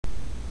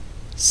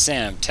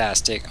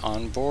Samtastic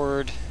on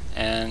board,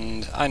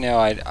 and I know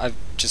I've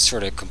just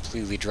sort of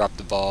completely dropped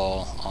the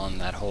ball on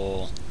that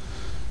whole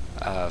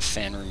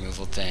fan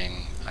removal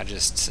thing. I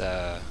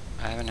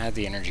haven't had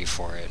the energy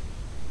for it,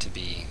 to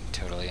be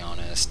totally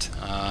honest.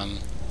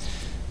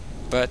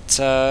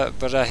 But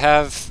I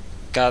have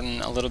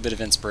gotten a little bit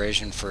of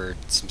inspiration for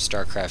some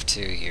StarCraft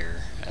 2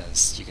 here.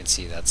 As you can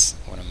see, that's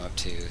what I'm up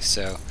to.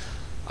 So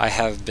I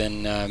have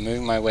been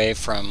moving my way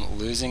from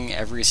losing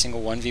every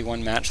single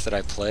 1v1 match that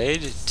I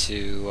played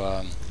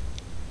to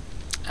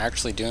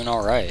actually doing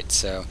alright.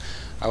 So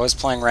I was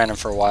playing random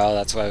for a while,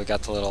 that's why we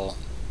got the little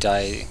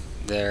die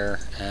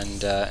there,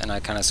 and I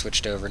kind of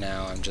switched over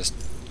now. I'm just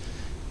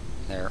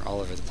there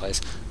all over the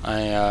place.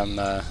 I'm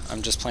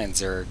just playing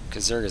Zerg,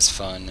 because Zerg is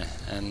fun,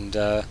 and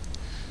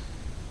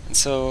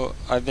so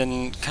I've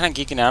been kind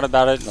of geeking out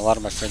about it, and a lot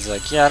of my friends are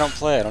like, yeah, I don't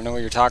play, I don't know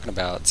what you're talking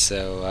about.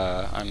 So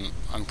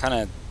I'm kind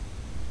of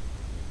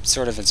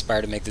sort of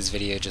inspired to make this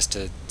video just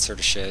to sort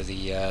of show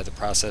the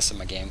process of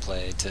my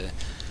gameplay, to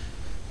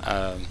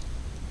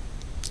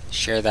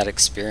share that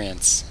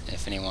experience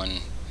if anyone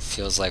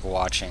feels like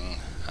watching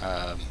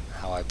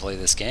how I play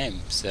this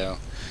game. So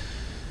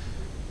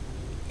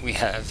we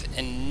have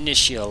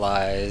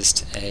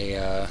initialized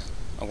a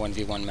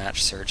 1v1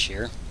 match search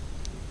here.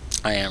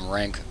 I am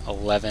rank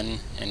 11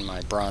 in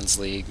my bronze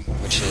league,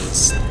 which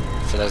is,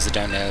 for those that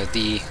don't know,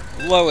 the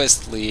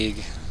lowest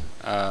league.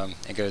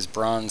 It goes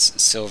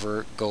bronze,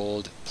 silver,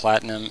 gold,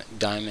 platinum,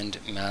 diamond,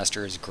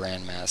 masters,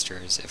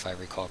 grandmasters, if I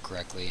recall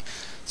correctly.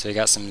 So you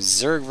got some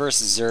Zerg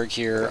versus Zerg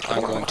here.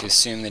 I'm going to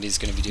assume that he's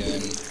going to be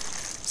doing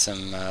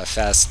some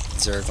fast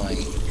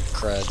Zergling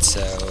crud.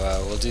 So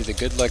we'll do the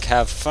good luck,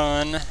 have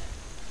fun,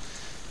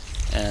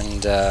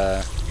 and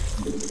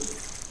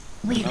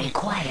we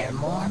require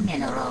more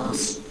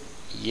minerals.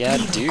 Yeah,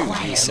 dude,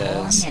 he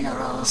says.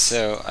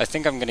 So I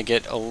think I'm going to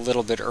get a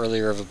little bit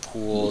earlier of a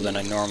pool than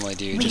I normally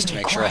do, just to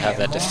make sure I have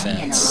that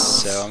defense.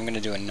 So I'm going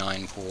to do a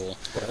 9 pool,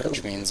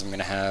 which means I'm going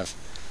to have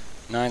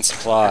 9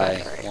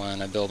 supply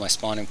when I build my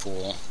spawning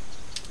pool.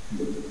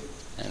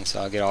 And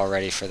so I'll get all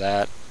ready for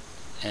that.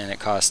 And it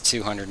costs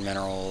 200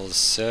 minerals,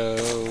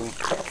 so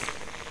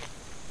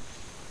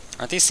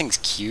aren't these things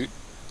cute?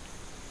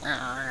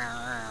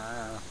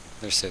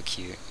 They're so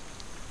cute.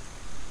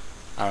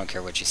 I don't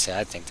care what you say,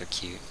 I think they're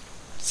cute.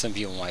 Some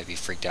people might be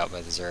freaked out by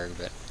the Zerg,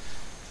 but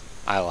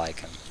I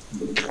like them.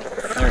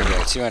 There we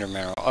go, 200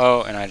 minerals.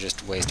 Oh, and I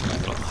just wasted my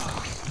little...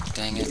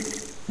 Dang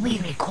it. We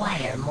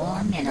require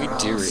more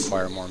minerals. We do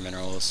require more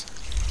minerals.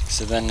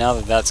 So then now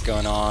that that's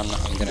going on,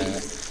 I'm going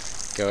to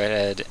go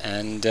ahead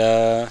and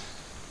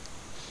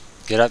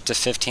get up to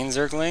 15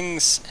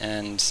 Zerglings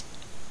and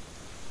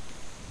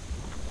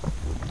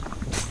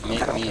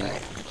make me an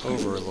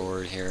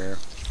overlord here.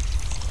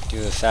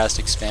 Do a fast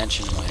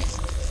expansion of my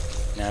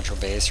natural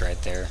base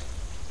right there.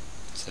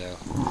 So,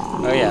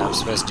 oh yeah, I'm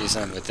supposed to do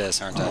something with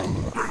this, aren't I?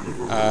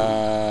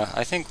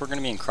 I think we're going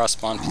to be in cross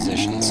spawn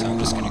position, so I'm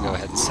just going to go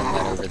ahead and send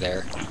that over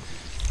there.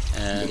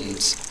 And,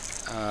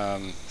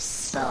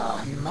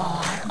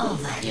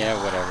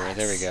 yeah, whatever,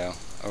 there we go.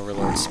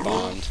 Overlord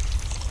spawned.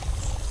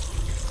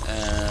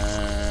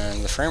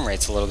 And the frame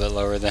rate's a little bit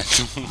lower than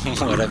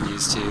what I'm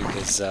used to,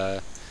 because,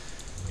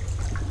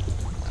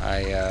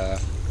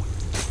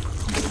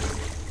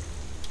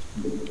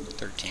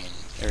 13.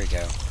 There we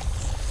go.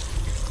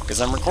 Because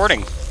I'm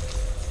recording.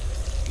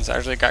 It's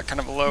actually got kind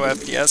of a low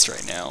FPS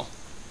right now.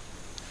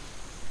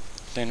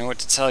 Don't know what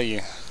to tell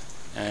you.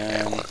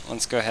 And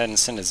let's go ahead and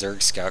send a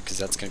Zerg Scout, because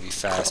that's going to be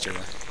faster.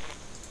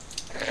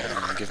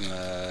 And give him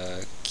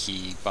a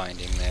key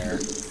binding there.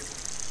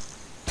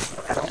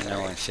 And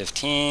now we're in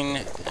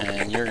 15.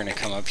 And you're going to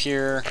come up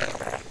here.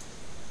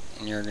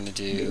 And you're going to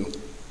do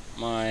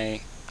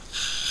my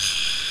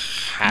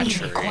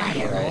hatchery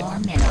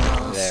right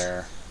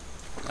there.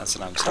 That's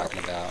what I'm talking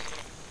about.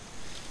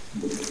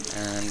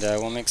 And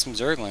we'll make some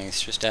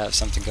Zerglings just to have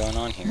something going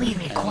on here. We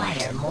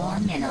require more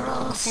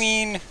minerals.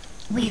 Queen!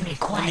 We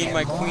require I need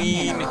my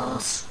queen!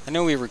 Minerals. I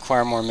know we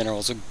require more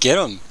minerals. So get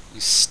them!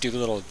 You stupid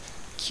little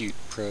cute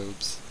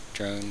probes.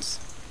 Drones.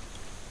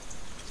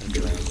 They're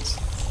drones.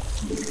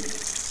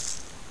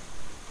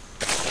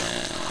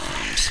 And...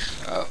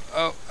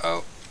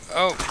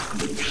 Oh!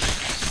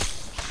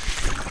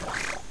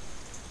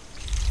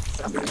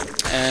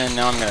 And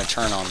now I'm going to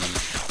turn on them.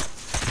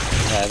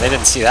 Yeah, they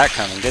didn't see that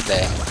coming, did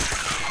they?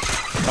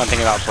 One thing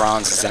about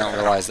bronze is they don't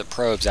realize that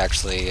probes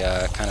actually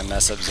kind of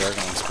mess up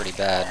Zerglings pretty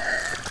bad.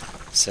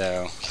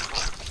 So...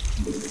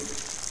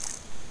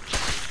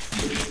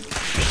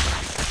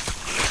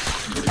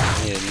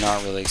 I did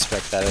not really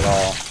expect that at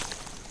all.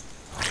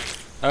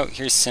 Oh,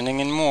 here's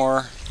sending in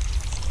more.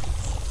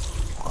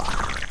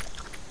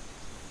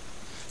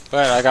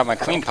 But I got my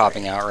queen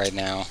popping out right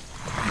now.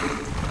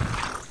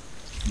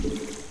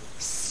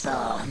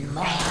 Alright,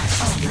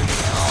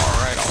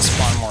 I'll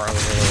spawn more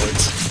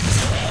overlords.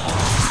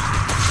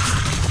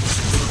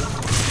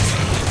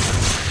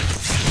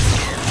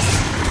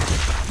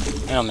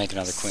 And I'll make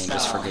another queen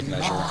just for good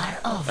measure.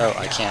 Oh,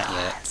 I can't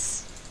yet.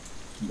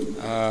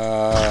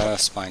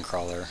 Spine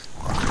crawler.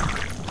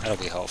 That'll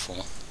be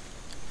helpful.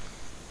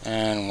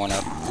 And one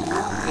up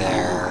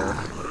there.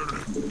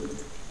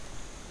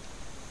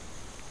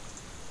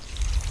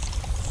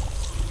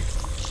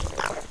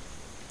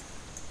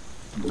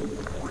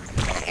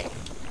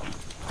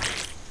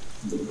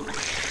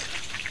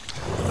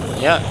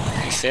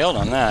 Yeah, you failed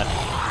on that,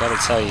 gotta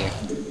tell you.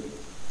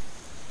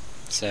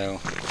 So,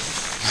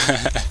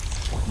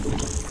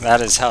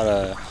 that is how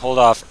to hold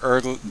off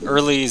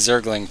early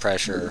Zergling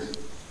pressure.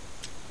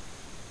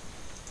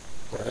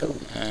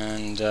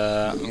 And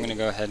I'm gonna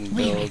go ahead and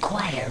build. We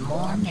require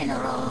more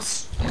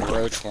minerals. A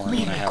roach worm We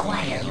when I have one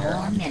require in here.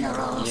 more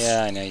minerals.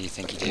 Yeah, I know you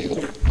think you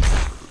do.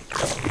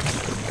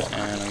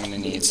 And I'm gonna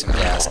need some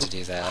gas to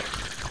do that.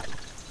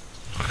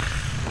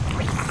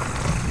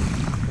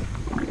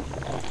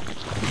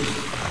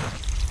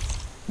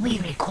 We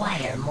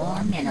require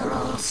more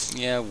minerals.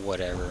 Yeah,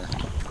 whatever.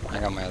 I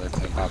got my other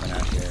queen popping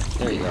out here.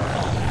 There you are.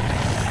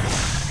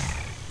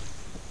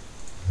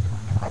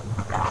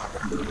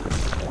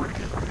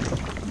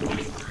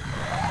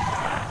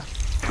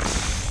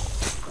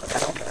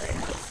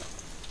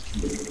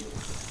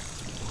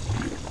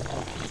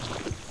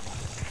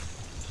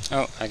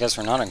 Oh, I guess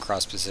we're not in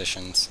cross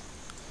positions.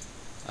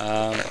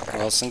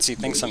 Well, since he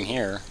thinks I'm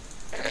here,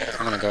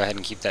 I'm going to go ahead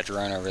and keep that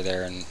drone over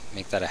there and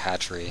make that a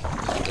hatchery.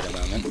 I'll get a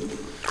moment.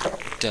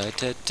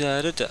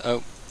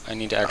 Oh, I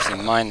need to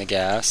actually mine the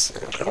gas.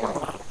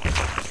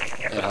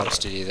 It helps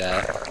to do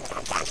that.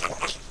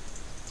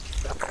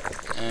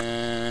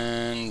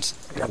 And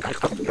I'm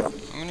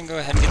going to go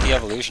ahead and get the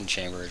evolution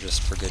chamber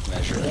just for good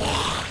measure.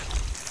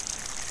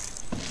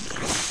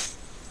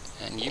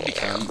 And you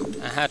become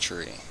a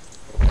hatchery.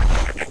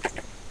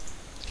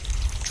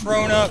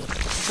 Drone up!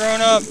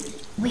 Drone up!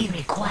 We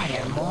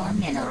require more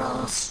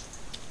minerals.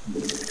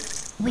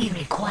 We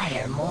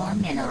require more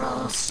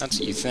minerals. That's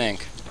what you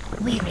think.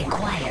 We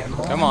require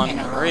more Come on,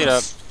 minerals. hurry it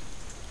up.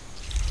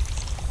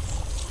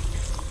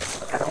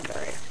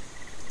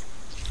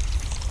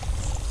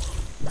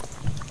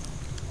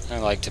 I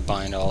like to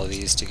bind all of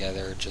these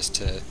together just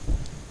to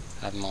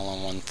have them all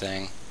on one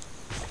thing.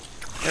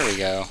 There we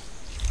go.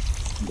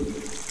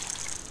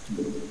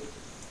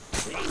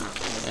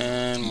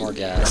 And more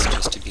gas,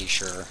 just to be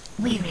sure.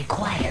 We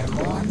require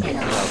more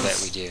minerals. I bet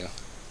we do.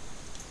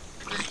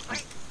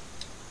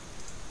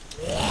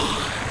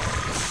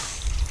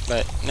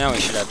 But now we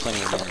should have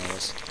plenty of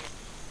minerals.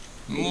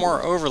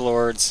 More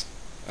overlords.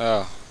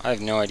 Oh, I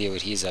have no idea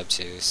what he's up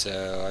to,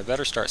 so I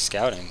better start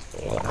scouting.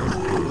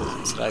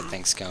 That's what I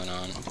think's going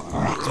on.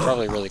 He's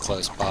probably really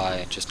close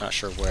by, just not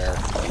sure where.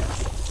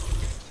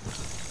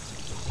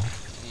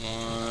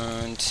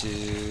 1,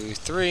 2,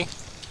 3.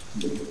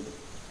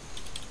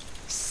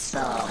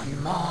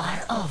 Spawn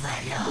more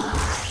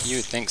overlords. You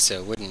would think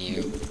so, wouldn't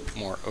you?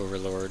 More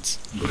overlords.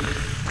 I'm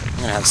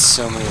gonna have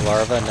so many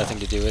larvae, nothing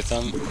to do with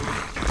them.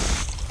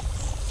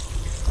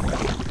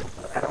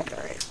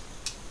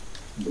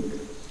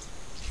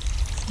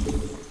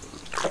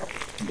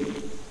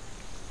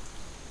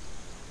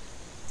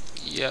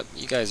 Yep,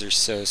 you guys are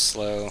so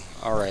slow.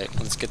 Alright,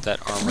 let's get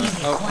that armor.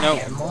 Oh, no!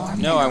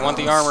 No, I want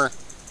the armor!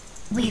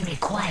 We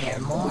require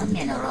more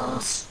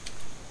minerals.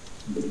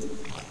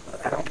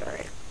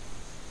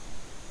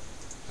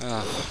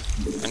 Oh,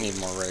 I need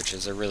more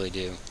roaches, I really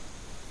do.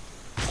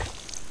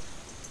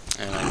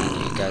 And I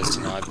need you guys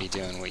to not be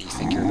doing what you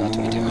think you're about to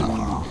be doing.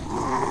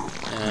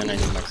 And I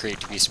need my crate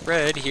to be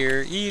spread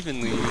here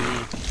evenly.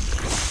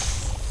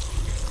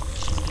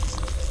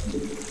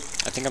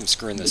 I think I'm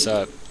screwing this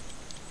up.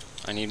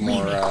 I need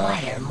more, We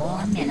require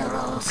more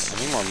minerals. I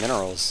need more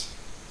minerals.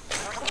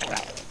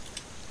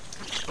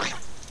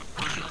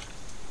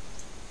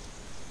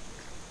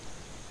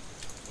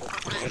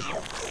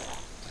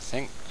 I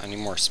think I need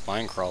more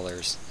spine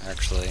crawlers,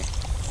 actually.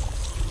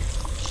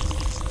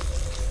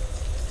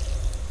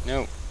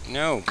 No,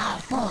 no. Our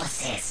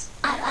forces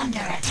are under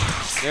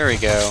attack. There we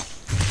go.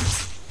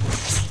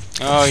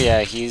 Oh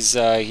yeah, he's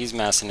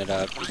massing it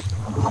up.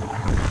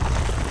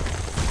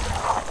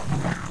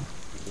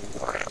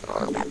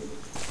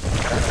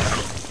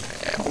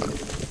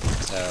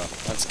 So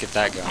let's get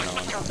that going on.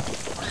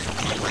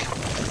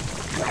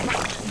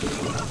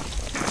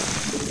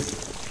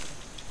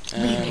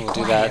 And we'll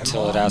do that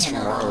till it asks for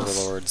more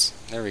overlords.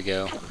 There we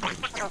go. I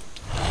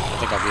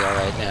think I'll be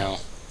alright now.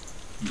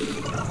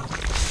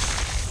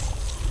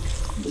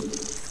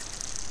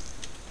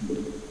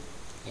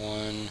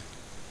 One,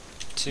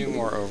 2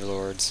 more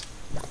overlords.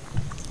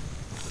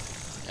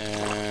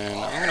 And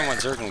I'm gonna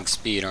want Zergling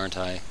speed, aren't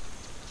I?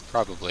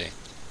 Probably.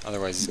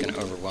 Otherwise he's gonna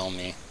overwhelm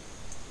me.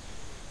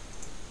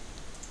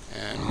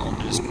 And we'll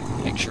just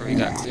make sure we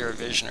got clear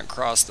vision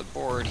across the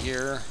board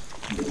here.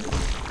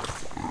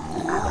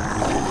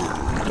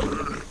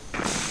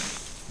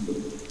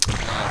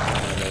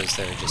 One of those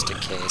there just in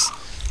case.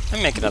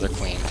 And make another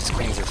queen, because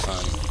queens are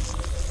fun.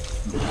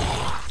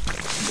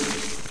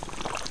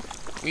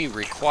 We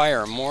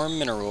require more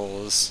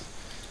minerals.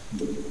 I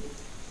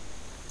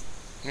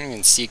don't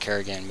even see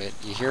Kerrigan, but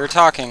you hear her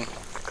talking.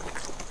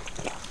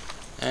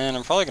 And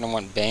I'm probably going to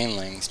want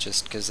banelings,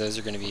 just because those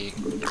are going to be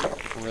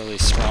really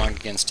strong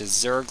against his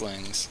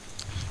zerglings.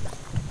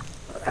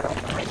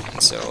 And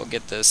So we'll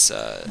get this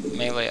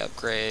melee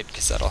upgrade,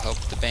 because that'll help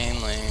the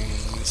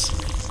banelings.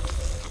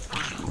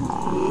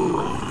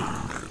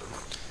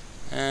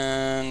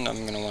 And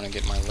I'm going to want to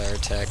get my lair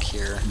tech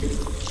here.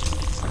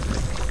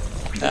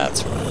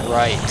 That's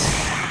right.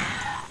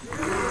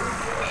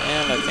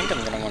 And I think I'm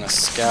going to want to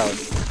scout.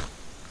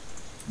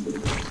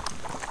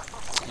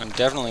 I'm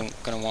definitely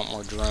going to want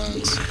more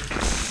drones.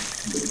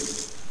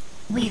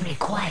 We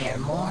require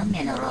more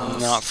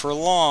minerals. Not for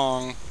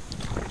long.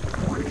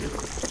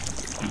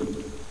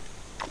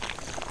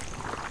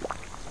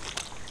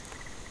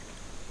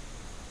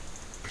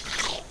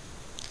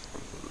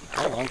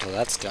 How long till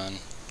that's done?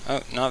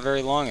 Oh, not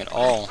very long at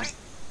all.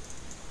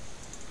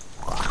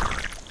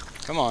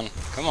 Come on,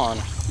 come on.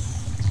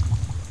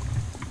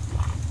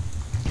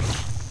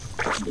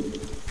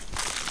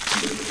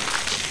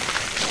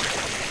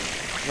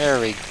 There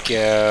we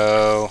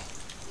go.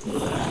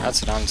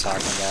 That's what I'm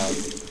talking about.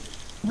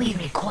 We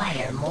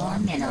require more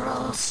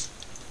minerals.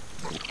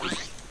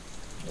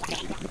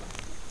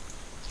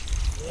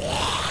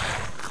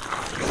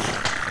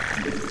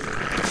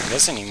 I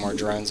guess I need more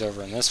drones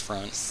over in this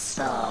front.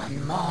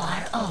 Spawn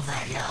more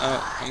overlords.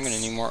 Oh, I'm gonna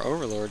need more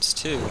overlords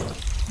too.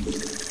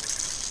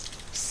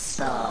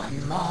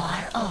 Spawn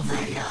more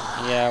overlords.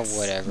 Yeah,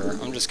 whatever.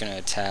 I'm just gonna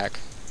attack.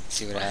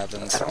 See what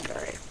happens.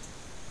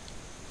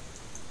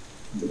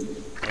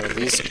 Or at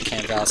least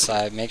camp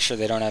outside. Make sure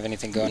they don't have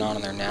anything going on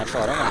in their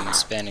natural. I don't want them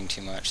spending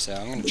too much, so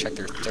I'm gonna check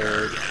their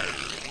third.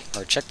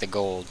 Or check the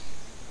gold.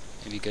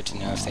 It'd be good to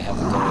know if they have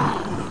the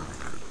gold.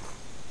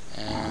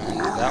 And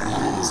that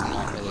one is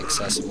not really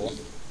accessible.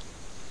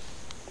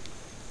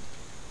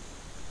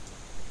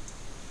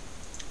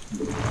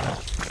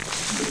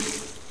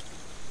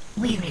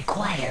 We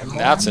require more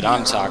That's what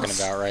I'm minerals. talking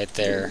about right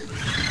there.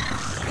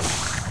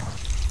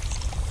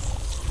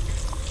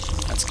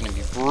 That's gonna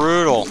be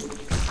brutal.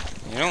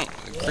 You don't.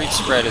 The creep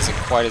spread isn't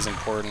quite as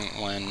important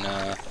when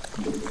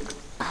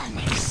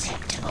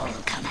Unacceptable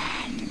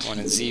command. when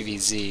it's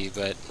ZVZ,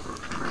 but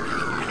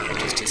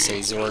just to say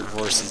Zorg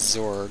versus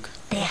Zorg.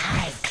 The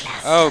hive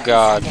cluster Oh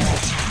God. is under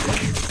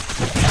attack.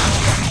 The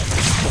hive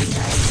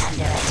cluster is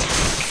under attack.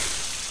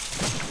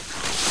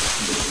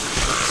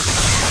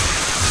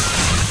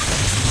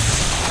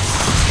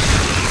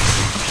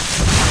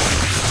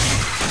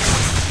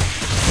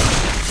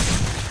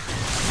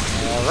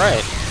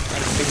 Alright. I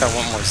think I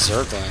want more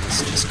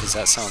Zerglings, just because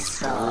that sounds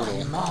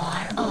brutal.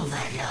 More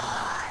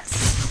overlords.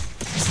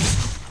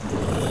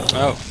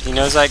 Oh, he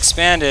knows I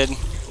expanded.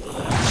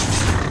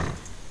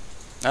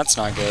 That's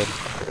not good.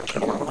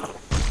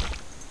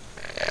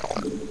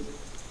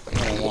 I'm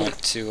gonna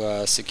want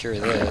to secure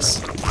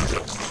this.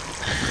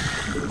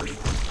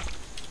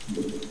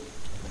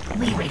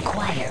 We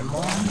require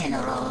more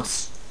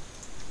minerals.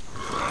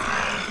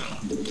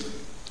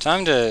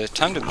 Time to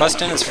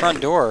bust in his front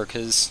door,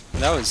 because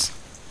that was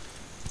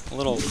a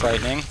little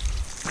frightening.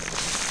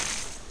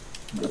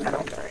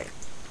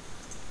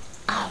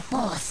 Our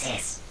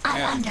forces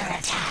are under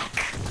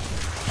attack.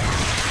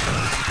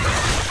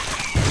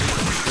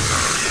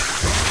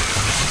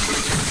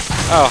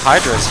 Oh,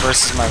 Hydras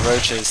versus my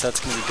roaches.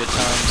 That's gonna be good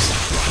times.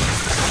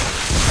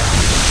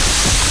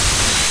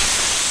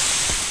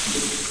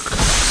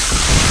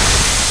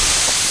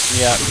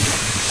 Yep.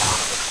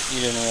 You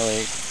didn't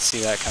really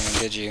see that coming,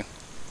 did you?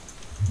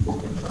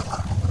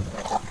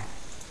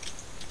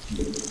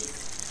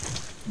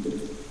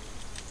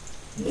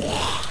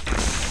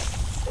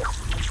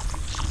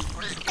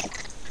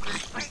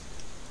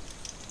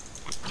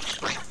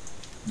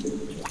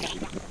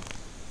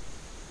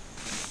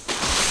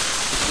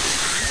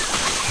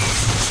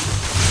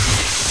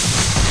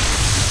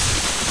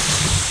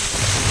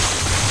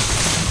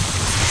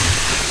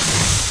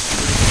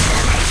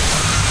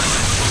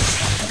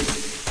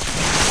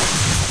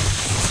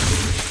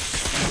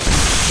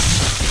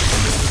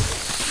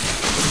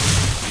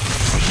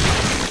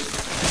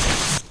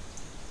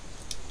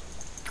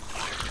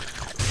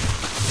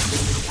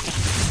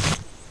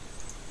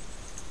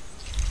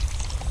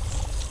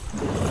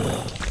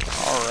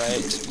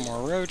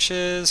 More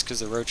roaches, because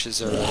the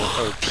roaches are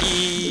OP,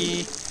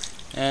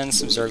 and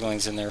some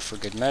Zerglings in there for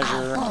good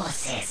measure. Of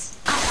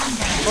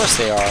course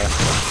they are,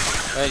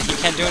 but he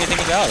can't do anything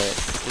about it.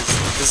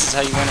 This is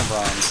how you win a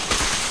bronze.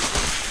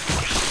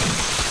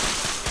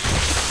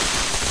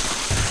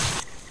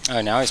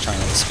 Oh, now he's trying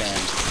to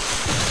expand.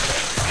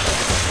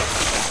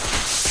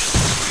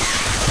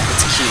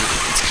 It's cute.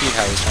 It's cute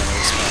how he's trying to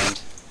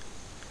expand.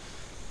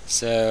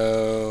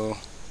 So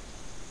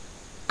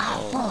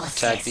we'll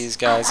attack these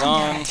guys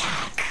on.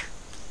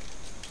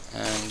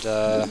 And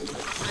they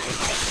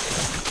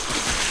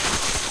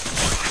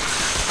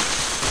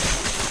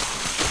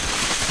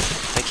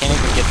can't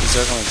even get the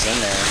Zerglings in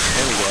there.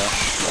 There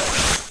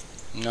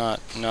we go.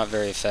 Not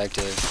very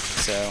effective.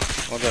 So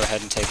we'll go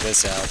ahead and take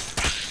this out.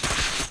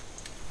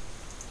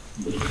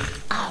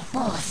 Our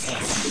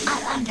forces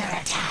are under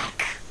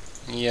attack.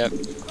 Yep.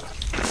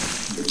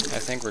 I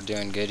think we're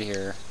doing good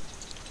here,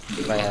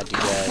 if I had to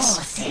Our guess.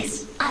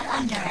 forces are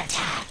under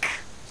attack.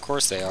 Of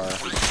course they are.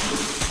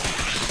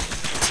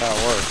 That's how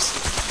it works.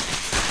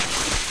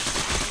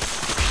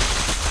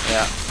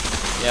 Yeah,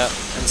 yeah,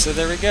 and so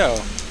there we go.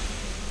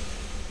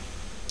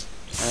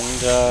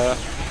 And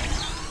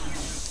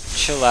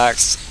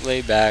chillax,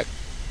 lay back.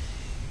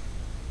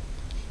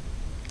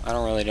 I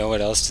don't really know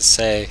what else to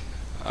say.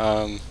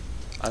 I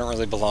don't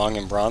really belong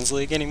in Bronze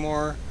League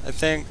anymore, I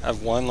think.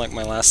 I've won like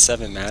my last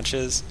 7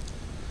 matches.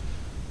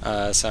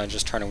 So I'm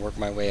just trying to work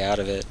my way out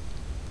of it.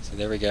 So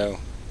there we go.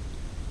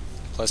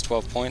 Plus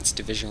 12 points,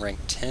 division rank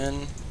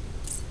 10.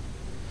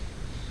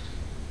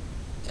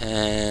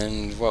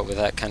 And what would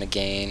that kind of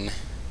gain?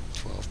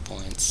 12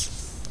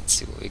 points. Let's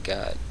see what we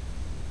got.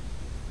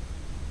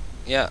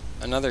 Yeah,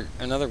 another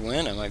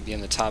win. I might be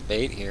in the top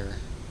 8 here.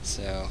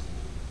 So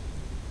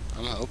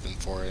I'm hoping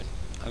for it.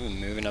 I've been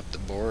moving up the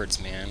boards,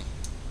 man.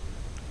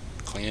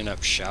 Cleaning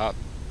up shop.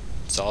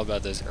 It's all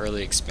about those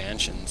early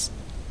expansions.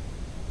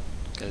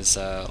 Because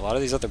a lot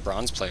of these other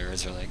bronze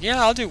players are like,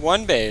 yeah, I'll do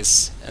 1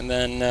 base, and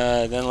then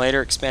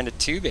later expand to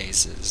 2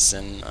 bases,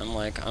 and I'm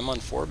like, I'm on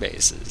 4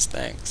 bases,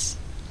 thanks.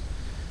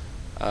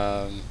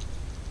 Yeah,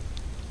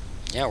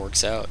 it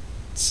works out.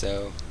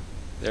 So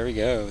there we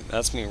go.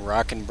 That's me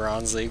rocking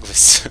Bronze League with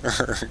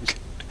Zerg.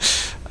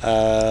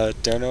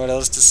 Don't know what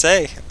else to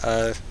say.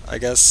 I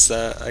guess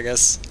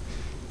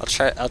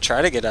I'll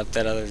try to get up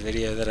that other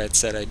video that I'd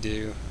said I'd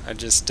do. I've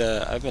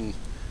been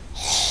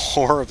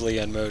horribly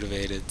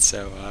unmotivated,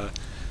 so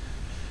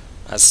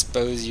I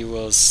suppose you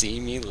will see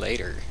me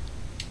later.